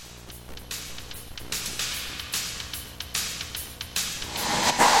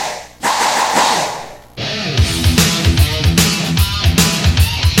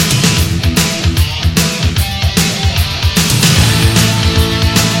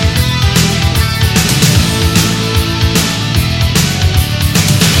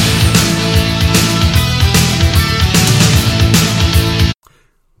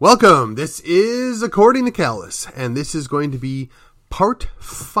Welcome. This is According to Callus, and this is going to be part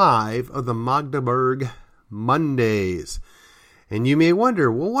 5 of the Magdeburg Mondays. And you may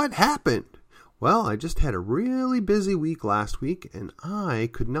wonder, well, what happened? Well, I just had a really busy week last week, and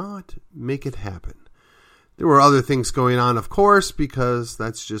I could not make it happen. There were other things going on, of course, because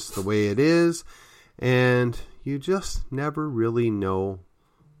that's just the way it is, and you just never really know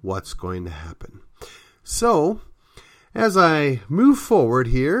what's going to happen. So, as I move forward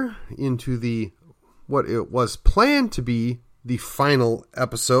here into what it was planned to be the final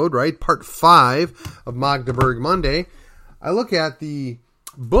episode, right? Part 5 of Magdeburg Monday. I look at the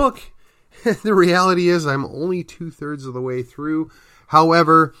book. The reality is I'm only 2/3 of the way through.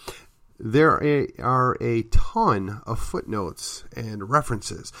 However, there are a ton of footnotes and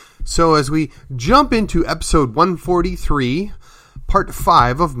references. So as we jump into episode 143, part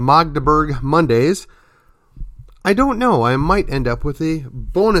 5 of Magdeburg Mondays, I don't know. I might end up with a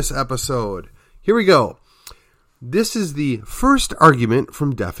bonus episode. Here we go. This is the first argument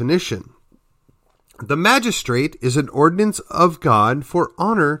from definition. The magistrate is an ordinance of God for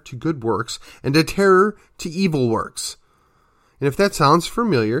honor to good works and a terror to evil works. And if that sounds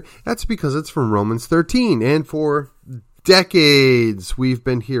familiar, that's because it's from Romans 13. And for decades, we've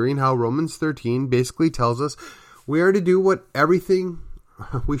been hearing how Romans 13 basically tells us we are to do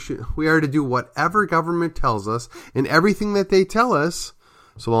we are to do whatever government tells us, and everything that they tell us,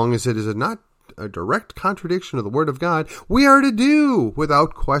 so long as it is not a direct contradiction of the Word of God, we are to do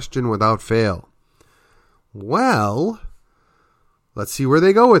without question, without fail. Well, let's see where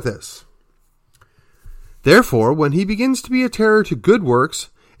they go with this. Therefore, when he begins to be a terror to good works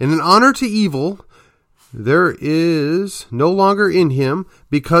and an honor to evil, there is no longer in him,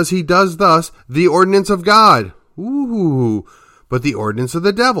 because he does thus, the ordinance of God. But the ordinance of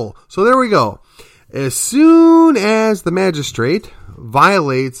the devil. So there we go. As soon as the magistrate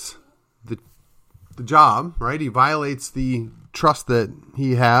violates the job, right? He violates the trust that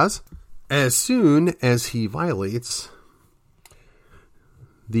he has. As soon as he violates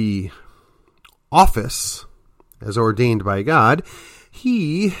the office as ordained by God,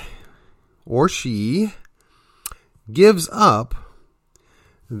 he or she gives up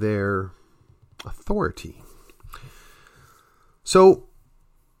their authority. So,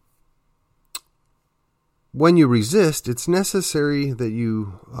 when you resist, it's necessary that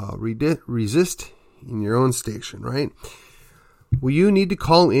you resist in your own station, right? Well, you need to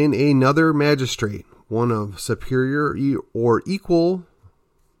call in another magistrate, one of superior or equal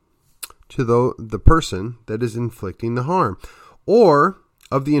to the person that is inflicting the harm, or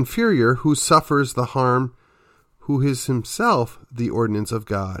of the inferior who suffers the harm, who is himself the ordinance of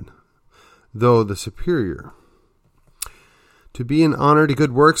God, though the superior. To be an honor to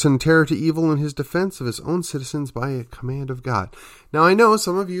good works and terror to evil in his defense of his own citizens by a command of God. Now, I know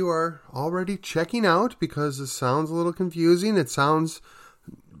some of you are already checking out because this sounds a little confusing. It sounds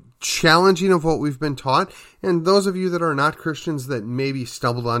challenging of what we've been taught. And those of you that are not Christians that maybe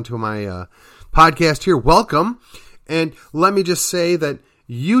stumbled onto my podcast here, welcome. And let me just say that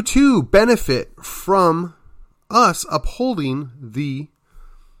you too benefit from us upholding the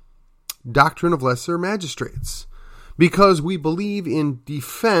doctrine of lesser magistrates, because we believe in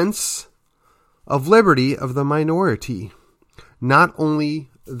defense of liberty of the minority, not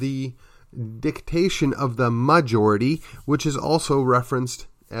only the dictation of the majority, which is also referenced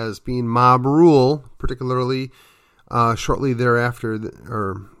as being mob rule, particularly shortly thereafter,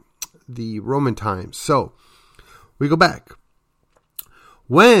 or the Roman times. So, we go back.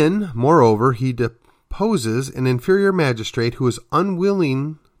 When, moreover, he deposes an inferior magistrate who is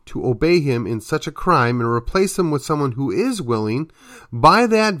unwilling to obey him in such a crime and replace him with someone who is willing, by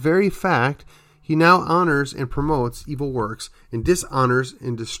that very fact, he now honors and promotes evil works and dishonors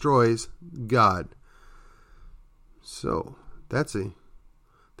and destroys God. So that's a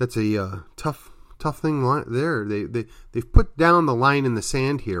tough thing there. They've put down the line in the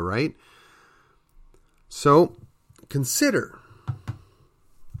sand here, right? So consider,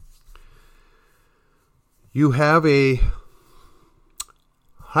 you have a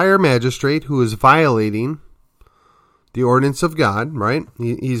higher magistrate who is violating the ordinance of God, right?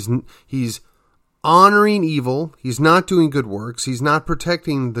 He's honoring evil. He's not doing good works. He's not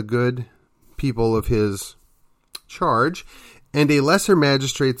protecting the good people of his charge. And a lesser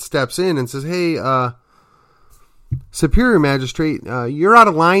magistrate steps in and says, hey, superior magistrate, you're out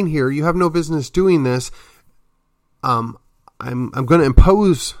of line here. You have no business doing this. I'm going to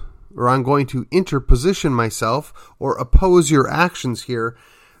impose, or I'm going to interposition myself or oppose your actions here.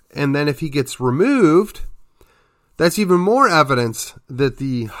 And then if he gets removed, that's even more evidence that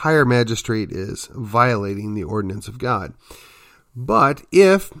the higher magistrate is violating the ordinance of God. But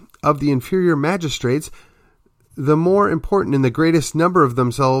if, of the inferior magistrates, the more important and the greatest number of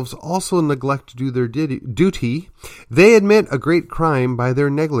themselves also neglect to do their duty, they admit a great crime by their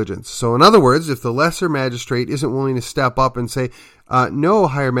negligence. So in other words, if the lesser magistrate isn't willing to step up and say, no,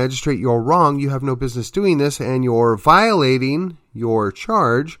 higher magistrate, you're wrong, you have no business doing this, and you're violating your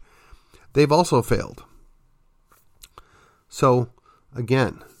charge, they've also failed. So,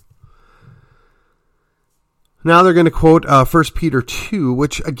 again, now they're going to quote 1 Peter 2,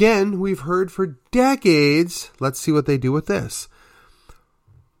 which, again, we've heard for decades. Let's see what they do with this.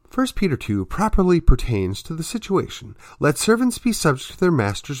 1 Peter 2 properly pertains to the situation. Let servants be subject to their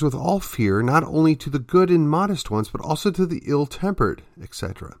masters with all fear, not only to the good and modest ones, but also to the ill-tempered,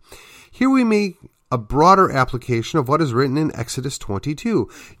 etc. Here we make a broader application of what is written in Exodus 22.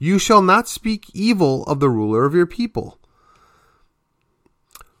 You shall not speak evil of the ruler of your people.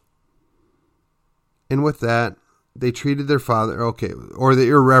 And with that, they treated their father, or the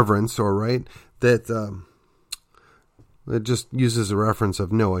irreverence, or right, that it just uses a reference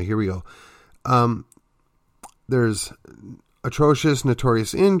of Noah. Here we go. There's atrocious,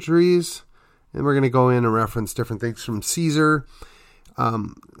 notorious injuries, and we're going to go in and reference different things from Caesar.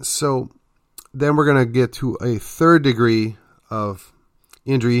 So then we're going to get to a third degree of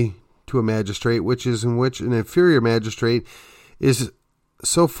injury to a magistrate, which is in which an inferior magistrate is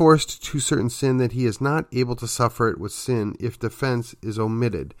so forced to certain sin that he is not able to suffer it with sin if defense is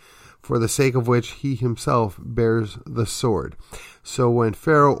omitted, for the sake of which he himself bears the sword. So when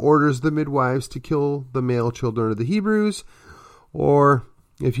Pharaoh orders the midwives to kill the male children of the Hebrews, or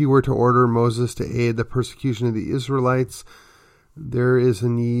if he were to order Moses to aid the persecution of the Israelites, there is a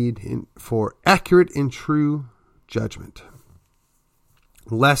need for accurate and true judgment,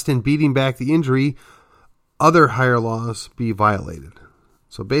 lest in beating back the injury, other higher laws be violated.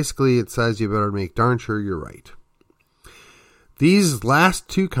 So basically it says you better make darn sure you're right. These last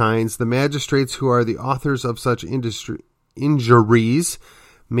two kinds, the magistrates who are the authors of such injuries,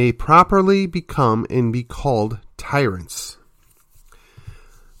 may properly become and be called tyrants.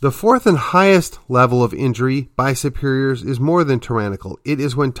 The fourth and highest level of injury by superiors is more than tyrannical. It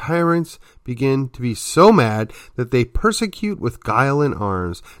is when tyrants begin to be so mad that they persecute with guile and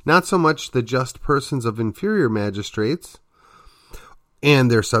arms, not so much the just persons of inferior magistrates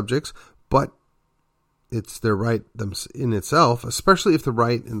and their subjects, but it's their right in itself, especially if the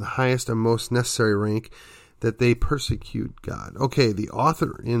right in the highest and most necessary rank, that they persecute God. Okay, the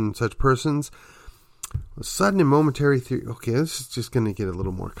author in such persons, a sudden and momentary theory. Okay, this is just going to get a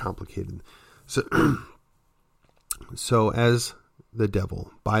little more complicated. So as the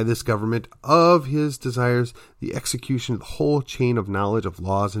devil, by this government of his desires, the execution of the whole chain of knowledge of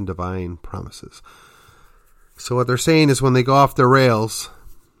laws and divine promises. So what they're saying is when they go off their rails,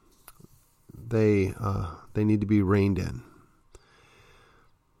 they need to be reined in.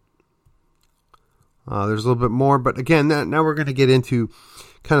 There's a little bit more, but again, now we're going to get into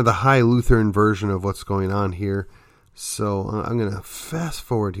kind of the high Lutheran version of what's going on here. So I'm going to fast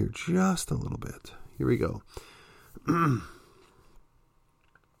forward here just a little bit. Here we go.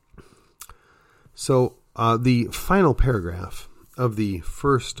 So the final paragraph of the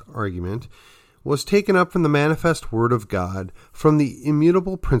first argument was taken up from the manifest word of God, from the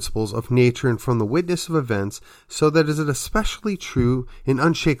immutable principles of nature, and from the witness of events, so that it is especially true and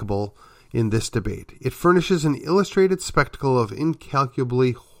unshakable in this debate. It furnishes an illustrated spectacle of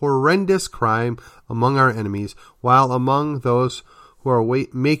incalculably horrendous crime among our enemies, while among those who are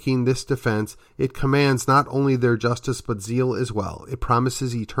making this defense, it commands not only their justice but zeal as well. It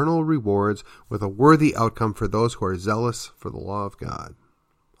promises eternal rewards with a worthy outcome for those who are zealous for the law of God.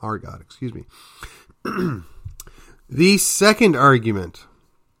 Our God, excuse me. The second argument.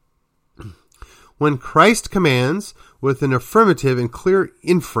 When Christ commands with an affirmative and clear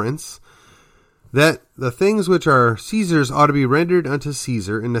inference that the things which are Caesar's ought to be rendered unto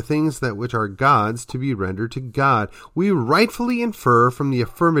Caesar, and the things that which are God's to be rendered to God, we rightfully infer from the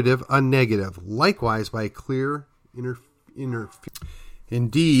affirmative a negative, likewise by a clear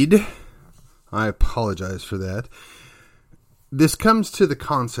Indeed, I apologize for that. This comes to the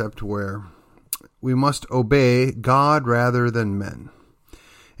concept where we must obey God rather than men.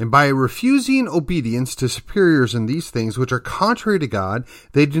 And by refusing obedience to superiors in these things which are contrary to God,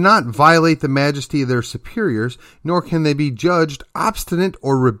 they do not violate the majesty of their superiors, nor can they be judged obstinate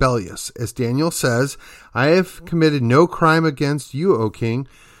or rebellious. As Daniel says, I have committed no crime against you, O king.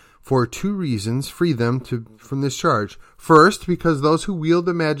 For two reasons, free them from this charge. First, because those who wield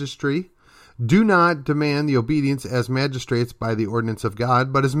the magistracy do not demand the obedience as magistrates by the ordinance of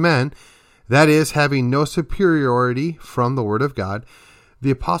God, but as men, that is, having no superiority from the word of God.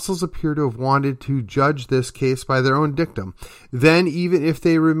 The apostles appear to have wanted to judge this case by their own dictum. Then, even if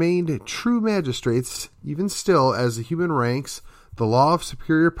they remained true magistrates, even still, as the human ranks, the law of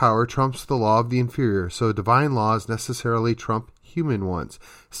superior power trumps the law of the inferior, so divine laws necessarily trump human ones.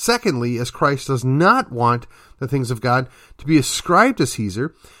 Secondly, as Christ does not want the things of God to be ascribed to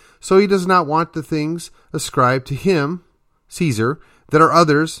Caesar, so he does not want the things ascribed to him, Caesar, that are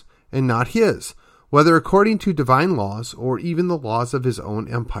others and not his, whether according to divine laws or even the laws of his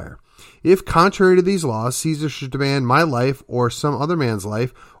own empire. If, contrary to these laws, Caesar should demand my life or some other man's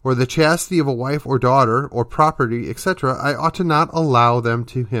life, or the chastity of a wife or daughter, or property, etc., I ought to not allow them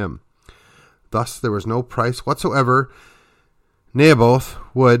to him. Thus there was no price whatsoever. Naboth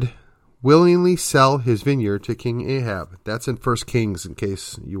would willingly sell his vineyard to King Ahab. That's in 1 Kings, in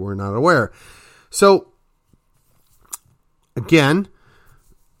case you were not aware. So, again,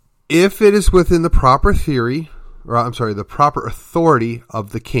 if it is within the proper the proper authority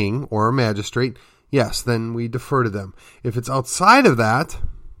of the king or a magistrate, yes, then we defer to them. If it's outside of that,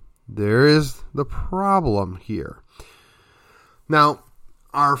 there is the problem here. Now,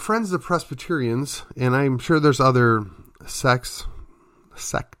 our friends the Presbyterians, and I'm sure there's other sects,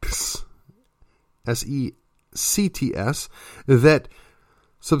 S-E-C-T-S, that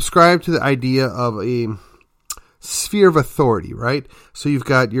subscribe to the idea of a sphere of authority, right? So you've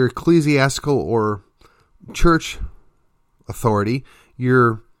got your ecclesiastical or church authority,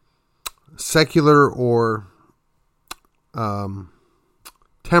 your secular or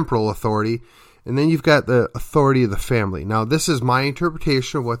temporal authority, and then you've got the authority of the family. Now, this is my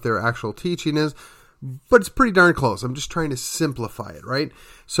interpretation of what their actual teaching is, but it's pretty darn close. I'm just trying to simplify it, right?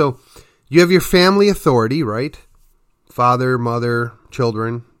 So you have your family authority, right? Father, mother,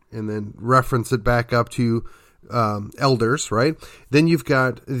 children, and then reference it back up to elders, right? Then you've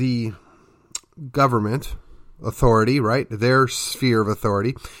got the government authority, right? Their sphere of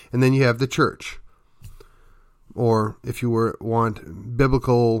authority. And then you have the church. Or if you want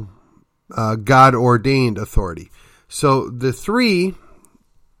biblical God-ordained authority. So the three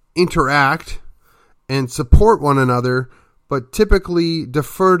interact and support one another, but typically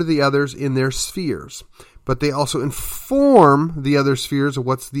defer to the others in their spheres. But they also inform the other spheres of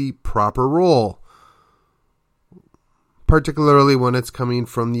what's the proper role, particularly when it's coming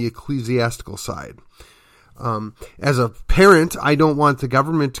from the ecclesiastical side. As a parent, I don't want the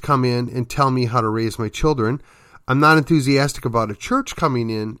government to come in and tell me how to raise my children. I'm not enthusiastic about a church coming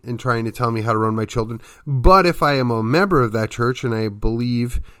in and trying to tell me how to run my children. But if I am a member of that church and I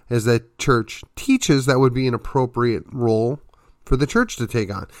believe as that church teaches, that would be an appropriate role for the church to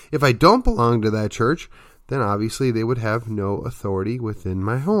take on. If I don't belong to that church, then obviously they would have no authority within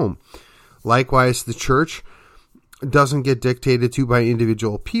my home. Likewise, the church doesn't get dictated to by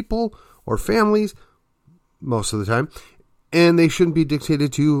individual people or families most of the time, and they shouldn't be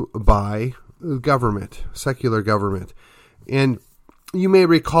dictated to by government, secular government. And you may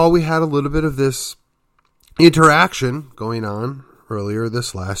recall we had a little bit of this interaction going on earlier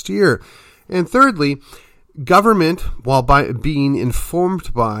this last year. And thirdly, government, while being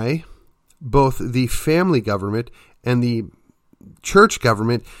informed by both the family government and the church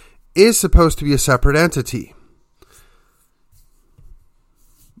government, is supposed to be a separate entity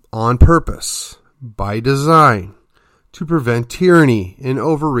on purpose, by design, to prevent tyranny and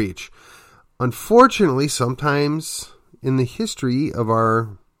overreach. Unfortunately, sometimes in the history of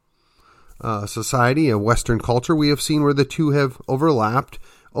our society, of Western culture, we have seen where the two have overlapped,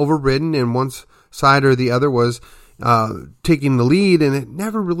 overridden, and one side or the other was taking the lead, and it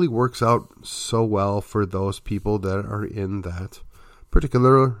never really works out so well for those people that are in that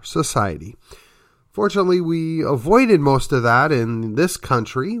particular society. Fortunately, we avoided most of that in this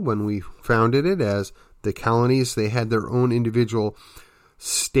country when we founded it. As the colonies, they had their own individual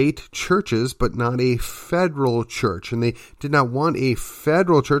state churches, but not a federal church. And they did not want a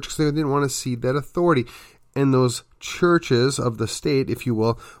federal church because they didn't want to cede that authority. And those churches of the state, if you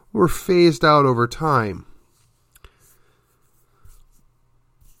will, were phased out over time.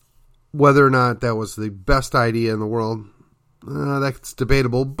 Whether or not that was the best idea in the world, that's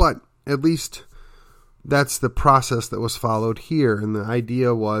debatable, but at least that's the process that was followed here. And the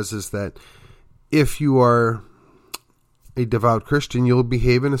idea is that if you are a devout Christian, you'll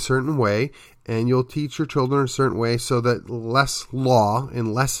behave in a certain way and you'll teach your children a certain way so that less law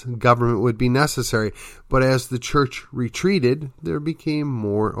and less government would be necessary. But as the church retreated, there became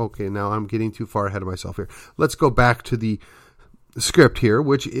more. Okay, now I'm getting too far ahead of myself here. Let's go back to the script here,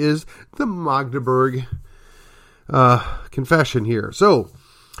 which is the Magdeburg Confession here. So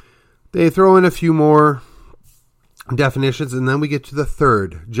they throw in a few more definitions, and then we get to the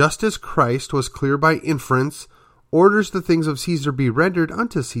third. Just as Christ was clear by inference orders the things of Caesar be rendered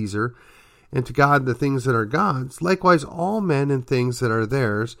unto Caesar, and to God the things that are God's, likewise all men and things that are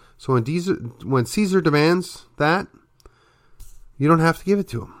theirs. So when Caesar demands that, you don't have to give it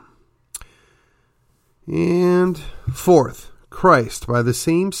to him. And fourth, Christ, by the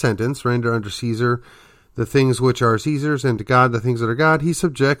same sentence, render unto Caesar the things which are Caesar's, and to God the things that are God, he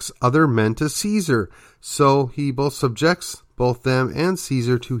subjects other men to Caesar. So he both subjects both them and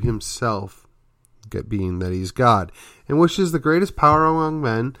Caesar to himself, being that he's God, and wishes the greatest power among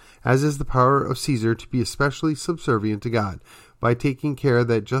men, as is the power of Caesar, to be especially subservient to God, by taking care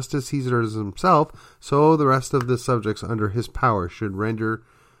that just as Caesar is himself, so the rest of the subjects under his power should render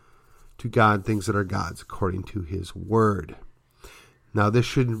to God things that are God's, according to his word. Now this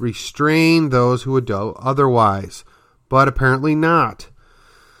should restrain those who would do otherwise, but apparently not.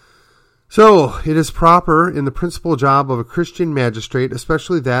 So, it is proper in the principal job of a Christian magistrate,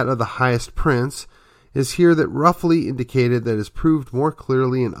 especially that of the highest prince, is here that roughly indicated that is proved more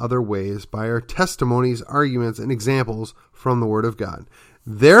clearly in other ways by our testimonies, arguments, and examples from the Word of God.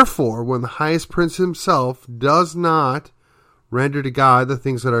 Therefore, when the highest prince himself does not render to God the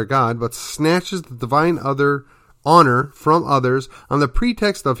things that are God, but snatches the divine honor from others on the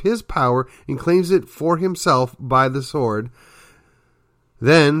pretext of his power and claims it for himself by the sword,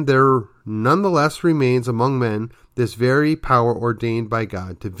 then there nonetheless remains among men this very power ordained by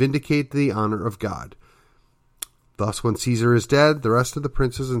God to vindicate the honor of God. Thus, when Caesar is dead, the rest of the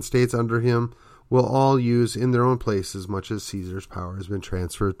princes and states under him will all use in their own places, much as Caesar's power has been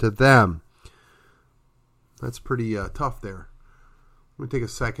transferred to them. That's pretty tough there. I'm going to take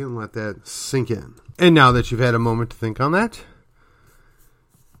a second and let that sink in. And now that you've had a moment to think on that,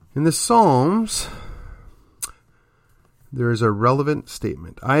 in the Psalms, there is a relevant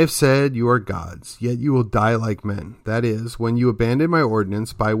statement. I have said you are gods, yet you will die like men. That is, when you abandon my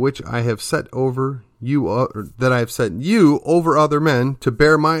ordinance by which I have set over you, that I have set you over other men to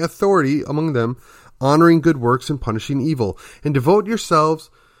bear my authority among them, honoring good works and punishing evil, and devote yourselves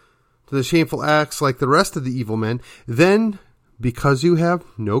to the shameful acts like the rest of the evil men, then because you have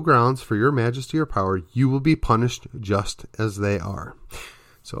no grounds for your majesty or power, you will be punished just as they are.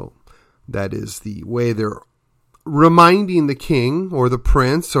 So that is the way they're reminding the king or the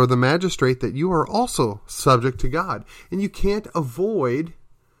prince or the magistrate that you are also subject to God, and you can't avoid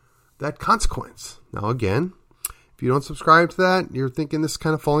that consequence. Now again, if you don't subscribe to that, you're thinking this is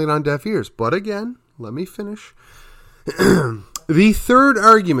kind of falling on deaf ears. But again, let me finish. The third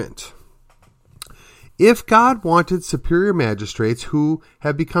argument. If God wanted superior magistrates who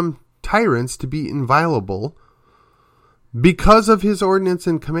have become tyrants to be inviolable because of his ordinance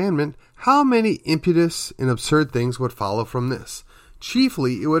and commandment, how many impious and absurd things would follow from this?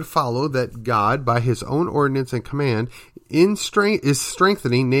 Chiefly, it would follow that God, by his own ordinance and command, is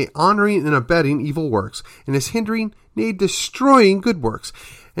strengthening, nay, honoring and abetting evil works, and is hindering, nay, destroying good works,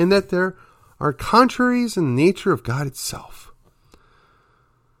 and that there are contraries in the nature of God itself.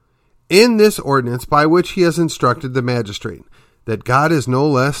 In this ordinance, by which he has instructed the magistrate, that God is no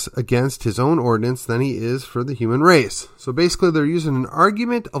less against his own ordinance than he is for the human race. So basically, they're using an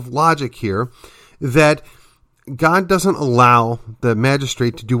argument of logic here that God doesn't allow the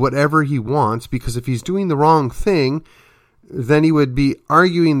magistrate to do whatever he wants, because if he's doing the wrong thing, then he would be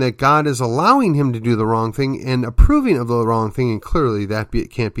arguing that God is allowing him to do the wrong thing and approving of the wrong thing, and clearly that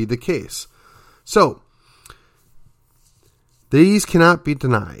can't be the case. So, these cannot be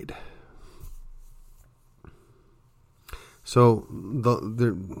denied. So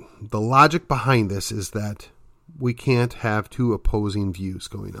the logic behind this is that we can't have two opposing views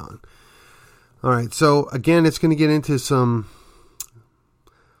going on. All right, so again, it's going to get into some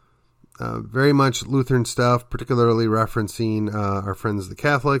very much Lutheran stuff, particularly referencing our friends the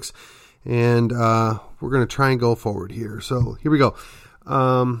Catholics, and we're going to try and go forward here. So here we go.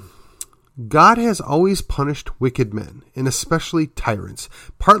 God has always punished wicked men, and especially tyrants,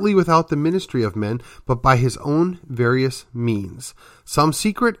 partly without the ministry of men, but by his own various means, some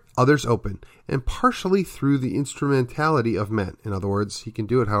secret, others open, and partially through the instrumentality of men. In other words, he can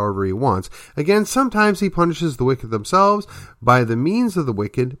do it however he wants. Again, sometimes he punishes the wicked themselves by the means of the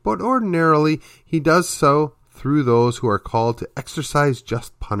wicked, but ordinarily he does so through those who are called to exercise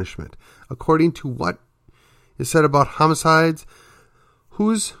just punishment, according to what is said about homicides,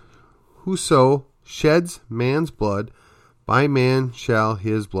 whoso sheds man's blood, by man shall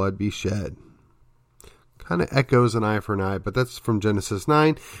his blood be shed. Kind of echoes an eye for an eye, but that's from Genesis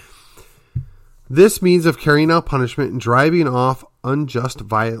 9. This means of carrying out punishment and driving off unjust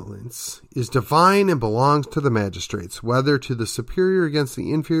violence is divine and belongs to the magistrates, whether to the superior against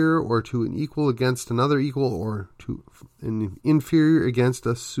the inferior, or to an equal against another equal, or to an inferior against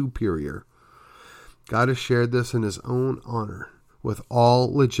a superior. God has shared this in his own honor with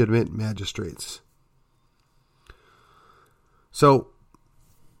all legitimate magistrates. So,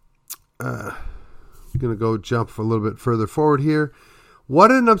 I'm going to go jump a little bit further forward here.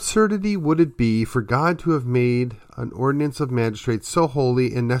 What an absurdity would it be for God to have made an ordinance of magistrates so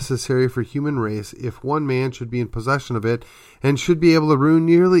holy and necessary for human race if one man should be in possession of it and should be able to ruin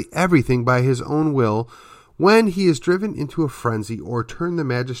nearly everything by his own will when he is driven into a frenzy or turn the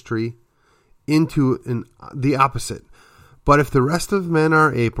magistracy into the opposite. But if the rest of men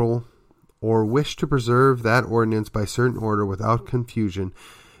are able or wish to preserve that ordinance by certain order without confusion,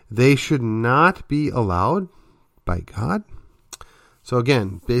 they should not be allowed by God. So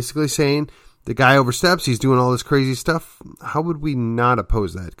again, basically saying the guy oversteps, he's doing all this crazy stuff. How would we not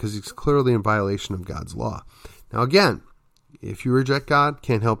oppose that? Because he's clearly in violation of God's law. Now again, if you reject God,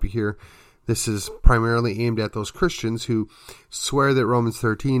 can't help you here. This is primarily aimed at those Christians who swear that Romans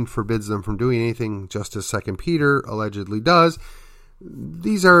 13 forbids them from doing anything, just as 2 Peter allegedly does.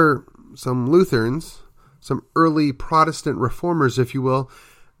 These are some Lutherans, some early Protestant reformers, if you will,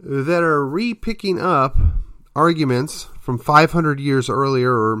 that are re-picking up arguments from 500 years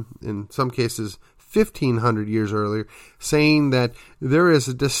earlier, or in some cases 1,500 years earlier, saying that there is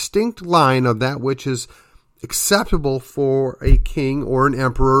a distinct line of that which is acceptable for a king or an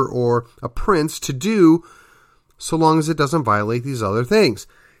emperor or a prince to do, so long as it doesn't violate these other things.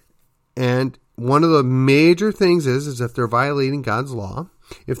 And one of the major things is if they're violating God's law,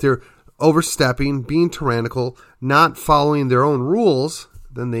 if they're overstepping, being tyrannical, not following their own rules,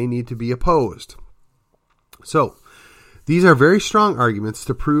 then they need to be opposed. So, these are very strong arguments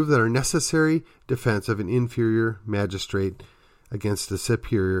to prove that our necessary defense of an inferior magistrate against a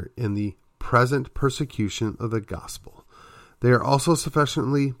superior in the present persecution of the gospel. They are also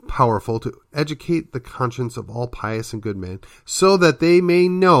sufficiently powerful to educate the conscience of all pious and good men, so that they may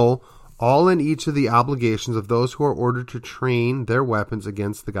know all and each of the obligations of those who are ordered to train their weapons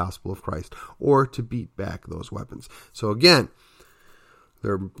against the gospel of Christ, or to beat back those weapons. So again,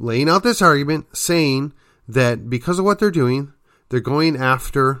 they're laying out this argument saying that because of what they're doing, they're going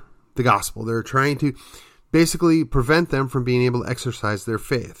after the gospel. They're trying to basically prevent them from being able to exercise their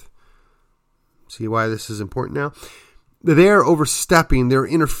faith. See why this is important now? They are overstepping, they're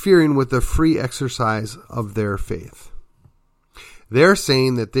interfering with the free exercise of their faith. They're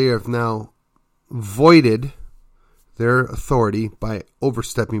saying that they have now voided their authority by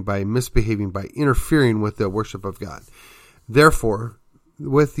overstepping, by misbehaving, by interfering with the worship of God. Therefore,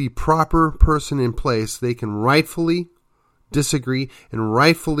 with the proper person in place, they can rightfully disagree and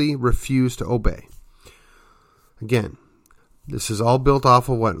rightfully refuse to obey. Again, this is all built off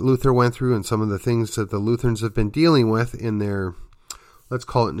of what Luther went through and some of the things that the Lutherans have been dealing with in their, let's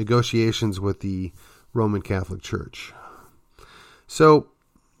call it, negotiations with the Roman Catholic Church. So,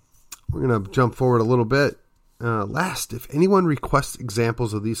 we're going to jump forward a little bit. Last, if anyone requests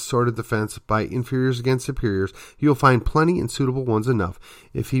examples of these sort of defense by inferiors against superiors, he will find plenty and suitable ones enough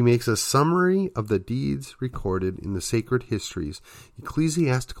if he makes a summary of the deeds recorded in the sacred histories,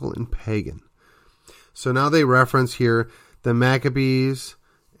 ecclesiastical and pagan. So now they reference here the Maccabees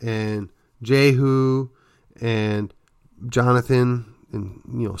and Jehu and Jonathan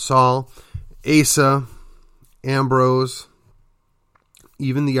and Saul, Asa, Ambrose,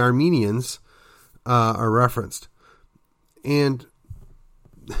 even the Armenians are referenced. And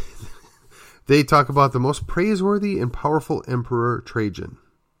they talk about the most praiseworthy and powerful emperor, Trajan.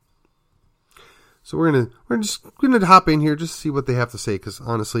 So we're just gonna hop in here just to see what they have to say, because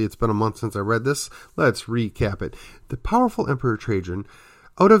honestly, it's been a month since I read this. Let's recap it. The powerful emperor Trajan,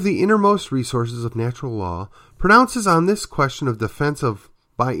 out of the innermost resources of natural law, pronounces on this question of defense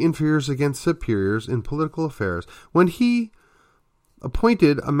by inferiors against superiors in political affairs. When he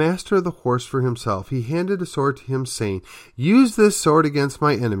appointed a master of the horse for himself, he handed a sword to him, saying, "Use this sword against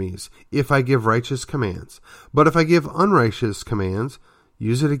my enemies, if I give righteous commands. But if I give unrighteous commands,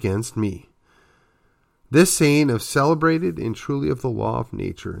 use it against me." This saying is celebrated and truly of the law of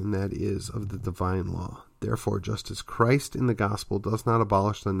nature, and that is of the divine law. Therefore, just as Christ in the gospel does not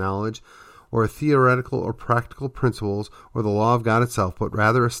abolish the knowledge or theoretical or practical principles or the law of God itself, but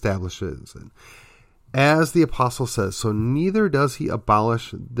rather establishes it. As the apostle says, so neither does he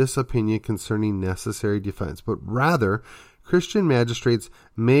abolish this opinion concerning necessary defense, but rather Christian magistrates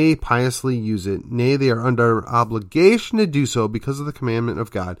may piously use it. Nay, they are under obligation to do so because of the commandment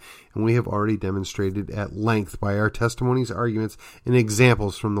of God, and we have already demonstrated at length by our testimonies, arguments, and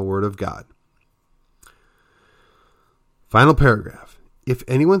examples from the Word of God. Final paragraph. If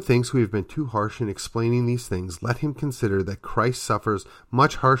anyone thinks we have been too harsh in explaining these things, let him consider that Christ suffers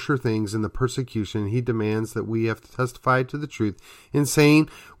much harsher things in the persecution he demands that we have testified to the truth in saying,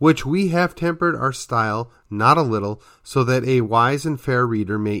 which we have tempered our style not a little, so that a wise and fair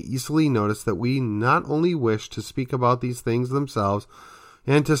reader may easily notice that we not only wish to speak about these things themselves,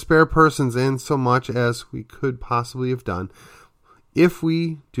 and to spare persons in so much as we could possibly have done. If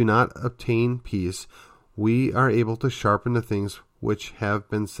we do not obtain peace, we are able to sharpen the things which have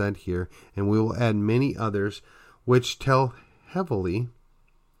been said here, and we will add many others which tell heavily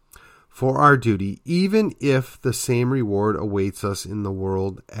for our duty, even if the same reward awaits us in the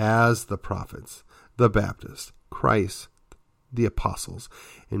world as the prophets, the Baptists, Christ, the apostles,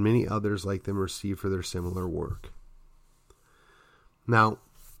 and many others like them received for their similar work. Now,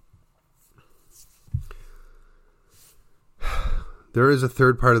 there is a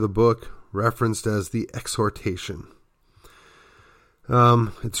third part of the book referenced as the exhortation.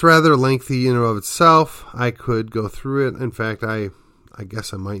 It's rather lengthy in and of itself. I could go through it. In fact, I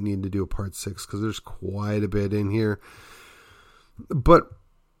guess I might need to do a part 6 because there's quite a bit in here. But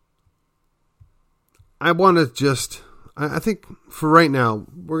I want to just, I think for right now,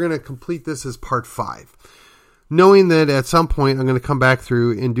 we're going to complete this as part 5. Knowing that at some point I'm going to come back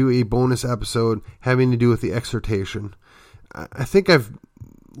through and do a bonus episode having to do with the exhortation. I think I've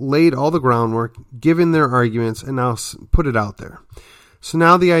laid all the groundwork, given their arguments, and now put it out there. So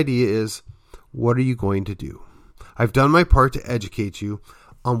now the idea is, what are you going to do? I've done my part to educate you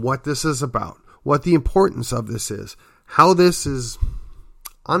on what this is about, what the importance of this is, how this is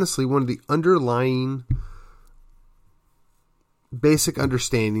honestly one of the underlying basic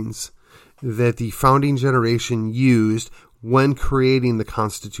understandings that the founding generation used when creating the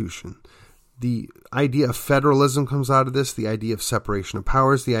Constitution. The idea of federalism comes out of this, the idea of separation of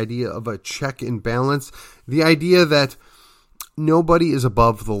powers, the idea of a check and balance, the idea that nobody is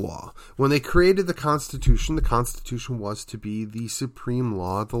above the law. When they created the Constitution was to be the supreme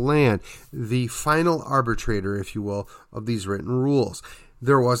law of the land, the final arbitrator, if you will, of these written rules.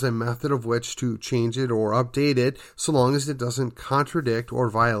 There was a method of which to change it or update it, so long as it doesn't contradict or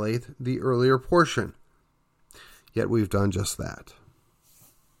violate the earlier portion. Yet we've done just that.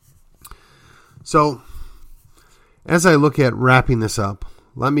 So, as I look at wrapping this up,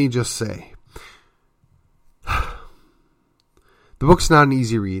 let me just say, the book's not an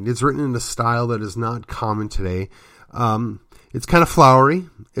easy read. It's written in a style that is not common today. It's kind of flowery.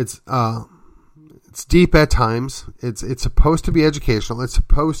 It's deep at times. It's supposed to be educational. It's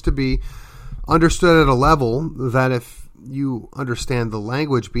supposed to be understood at a level that if you understand the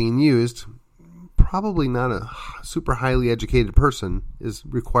language being used, probably not a super highly educated person is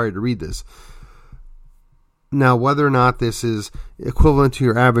required to read this. Now, whether or not this is equivalent to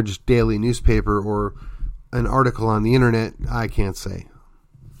your average daily newspaper or an article on the internet, I can't say.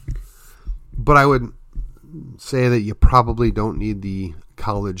 But I would say that you probably don't need the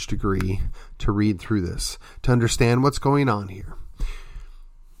college degree to read through this, to understand what's going on here.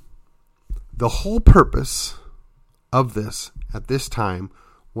 The whole purpose of this at this time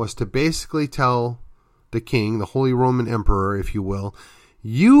was to basically tell the king, the Holy Roman Emperor, if you will,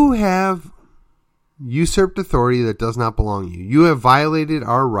 you have usurped authority that does not belong to you. You have violated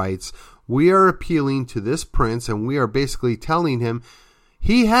our rights. We are appealing to this prince, and we are basically telling him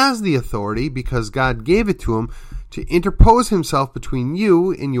he has the authority because God gave it to him to interpose himself between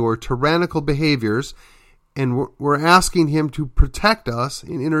you and your tyrannical behaviors, and we're asking him to protect us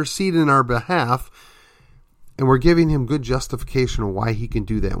and intercede in our behalf, and we're giving him good justification of why he can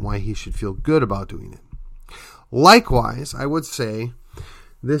do that and why he should feel good about doing it. Likewise, I would say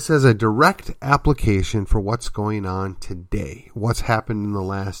this has a direct application for what's going on today, what's happened in the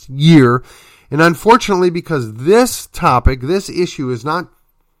last year. And unfortunately, because this topic, this issue is not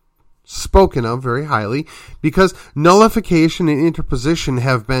spoken of very highly, because nullification and interposition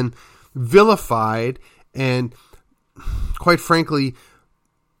have been vilified and, quite frankly,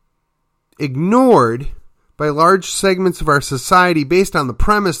 ignored by large segments of our society based on the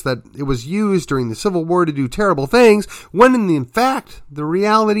premise that it was used during the Civil War to do terrible things, when in fact the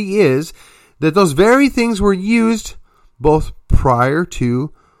reality is that those very things were used both prior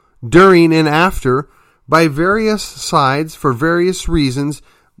to, during, and after by various sides for various reasons,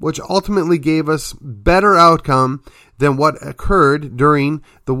 which ultimately gave us better outcome than what occurred during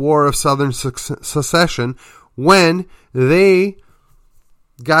the War of Southern Secession, when they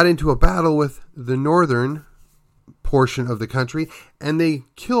got into a battle with the northern portion of the country, and they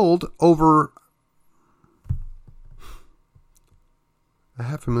killed over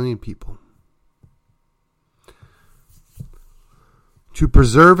 500,000 people to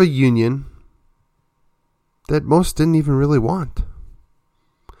preserve a union that most didn't even really want.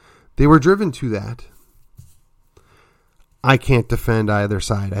 They were driven to that. I can't defend either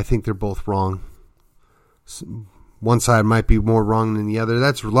side. I think they're both wrong. One side might be more wrong than the other.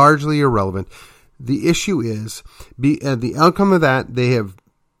 That's largely irrelevant. The issue is, the outcome of that, they have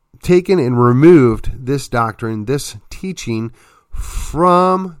taken and removed this doctrine, this teaching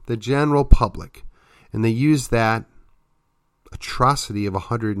from the general public. And they use that atrocity of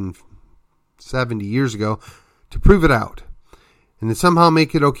 170 years ago to prove it out. And then somehow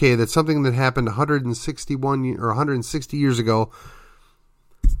make it okay that something that happened 161 or 160 years ago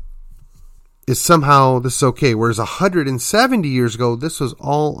is somehow this is okay. Whereas 170 years ago, this was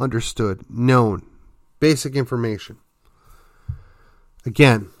all understood, known, basic information.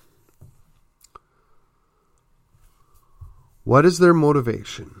 Again, what is their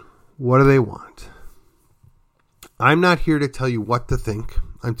motivation? What do they want? I'm not here to tell you what to think.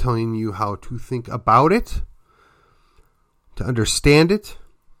 I'm telling you how to think about it, to understand it,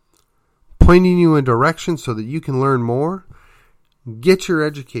 pointing you in direction so that you can learn more, get your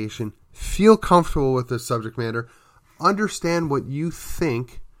education, feel comfortable with this subject matter, understand what you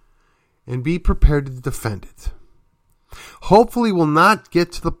think, and be prepared to defend it. Hopefully we'll not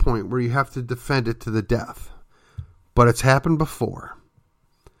get to the point where you have to defend it to the death, but it's happened before.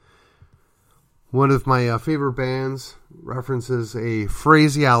 One of my favorite bands references a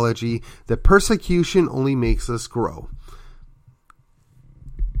phraseology that persecution only makes us grow.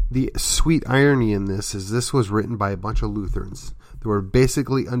 The sweet irony in this was written by a bunch of Lutherans that were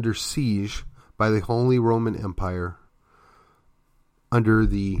basically under siege by the Holy Roman Empire, under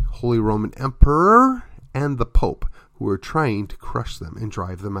the Holy Roman Emperor and the Pope, who were trying to crush them and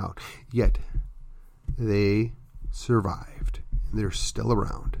drive them out. Yet, they survived, and they're still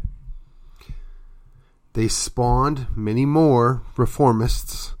around. They spawned many more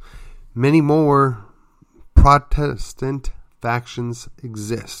reformists, many more Protestant factions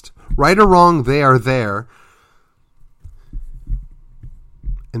exist. Right or wrong, they are there.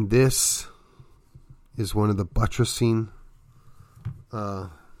 And this is one of the buttressing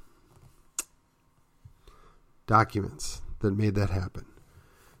documents that made that happen.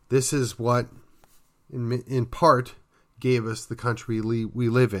 This is what, in part, gave us the country we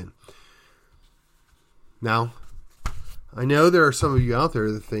live in. Now, I know there are some of you out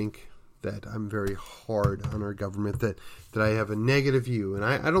there that think that I'm very hard on our government, that I have a negative view, and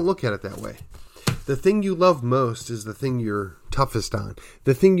I don't look at it that way. The thing you love most is the thing you're toughest on.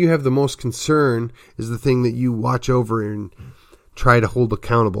 The thing you have the most concern is the thing that you watch over and try to hold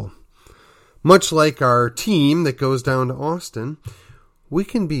accountable. Much like our team that goes down to Austin, we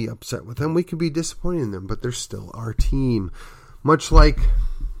can be upset with them, we can be disappointed in them, but they're still our team. Much like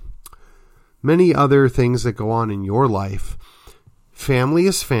many other things that go on in your life, family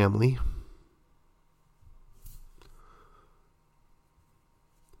is family.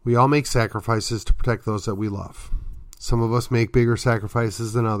 We all make sacrifices to protect those that we love. Some of us make bigger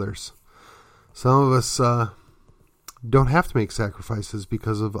sacrifices than others. Some of us don't have to make sacrifices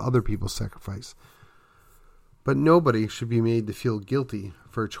because of other people's sacrifice. But nobody should be made to feel guilty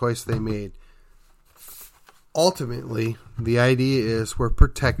for a choice they made. Ultimately, the idea is we're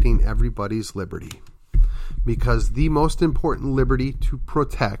protecting everybody's liberty. Because the most important liberty to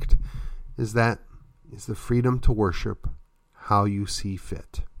protect is the freedom to worship how you see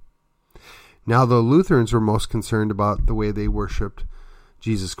fit. Now, the Lutherans were most concerned about the way they worshipped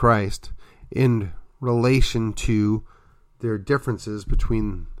Jesus Christ in relation to their differences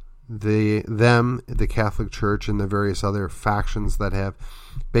between the Catholic Church, and the various other factions that have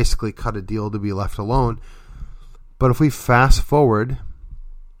basically cut a deal to be left alone. But if we fast forward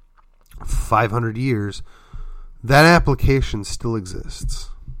 500 years, that application still exists.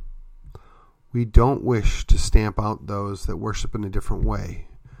 We don't wish to stamp out those that worship in a different way.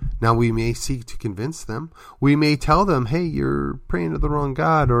 Now, we may seek to convince them. We may tell them, hey, you're praying to the wrong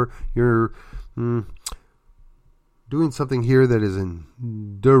God, or you're doing something here that is in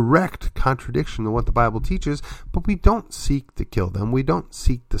direct contradiction to what the Bible teaches, but we don't seek to kill them. We don't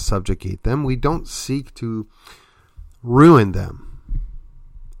seek to subjugate them. We don't seek to ruin them.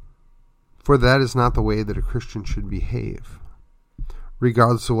 For that is not the way that a Christian should behave.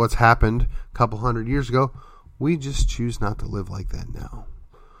 Regardless of what's happened a couple hundred years ago, we just choose not to live like that now.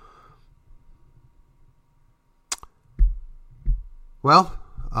 Well,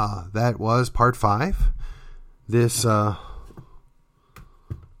 that was part 5. This was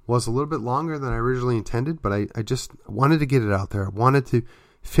a little bit longer than I originally intended, but I just wanted to get it out there. I wanted to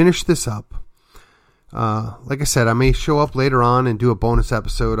finish this up. Like I said, I may show up later on and do a bonus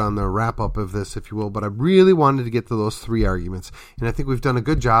episode on the wrap-up of this, if you will, but I really wanted to get to those 3 arguments. And I think we've done a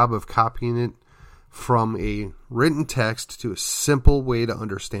good job of copying it from a written text to a simple way to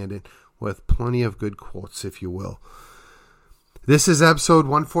understand it with plenty of good quotes, if you will. This is episode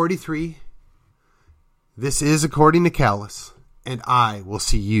 143. This is According to Callus, and I will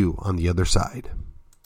see you on the other side.